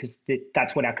journalism, because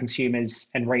that's what our consumers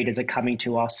and readers are coming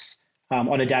to us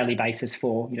on a daily basis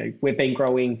for. We've been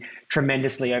growing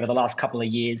tremendously over the last couple of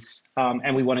years,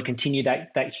 and we want to continue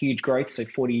that huge growth. So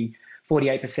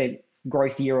 48%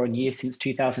 growth year on year since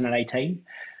 2018.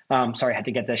 Sorry, I had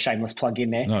to get the shameless plug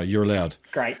in there. No, you're allowed.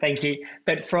 Great, thank you.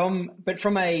 But from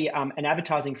an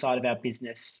advertising side of our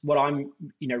business, what I'm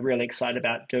really excited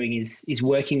about doing is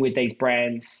working with these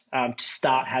brands to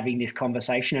start having this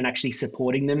conversation and actually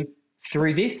supporting them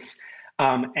through this,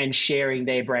 and sharing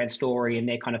their brand story and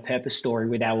their kind of purpose story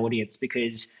with our audience,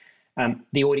 because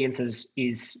the audience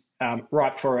is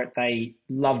ripe for it. They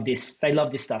love this. They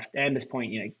love this stuff. To Amber's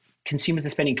point, consumers are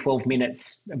spending 12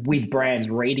 minutes with brands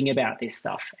reading about this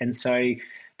stuff. And so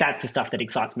that's the stuff that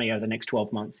excites me over the next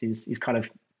 12 months is kind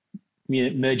of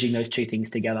merging those two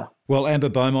things together. Well, Amber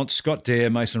Beaumont, Scott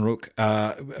Dare, Mason Rook,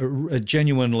 a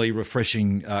genuinely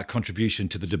refreshing contribution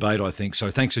to the debate, I think. So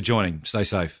thanks for joining. Stay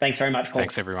safe. Thanks very much, Paul.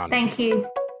 Thanks, everyone. Thank you.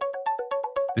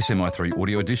 This MI3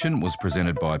 audio edition was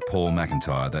presented by Paul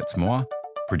McIntyre, that's moi.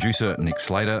 Producer Nick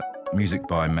Slater. Music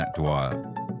by Matt Dwyer.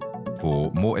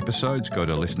 For more episodes, go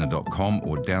to listener.com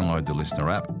or download the Listener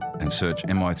app and search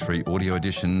MI3 Audio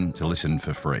Edition to listen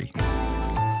for free.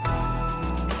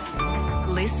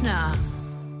 Listener.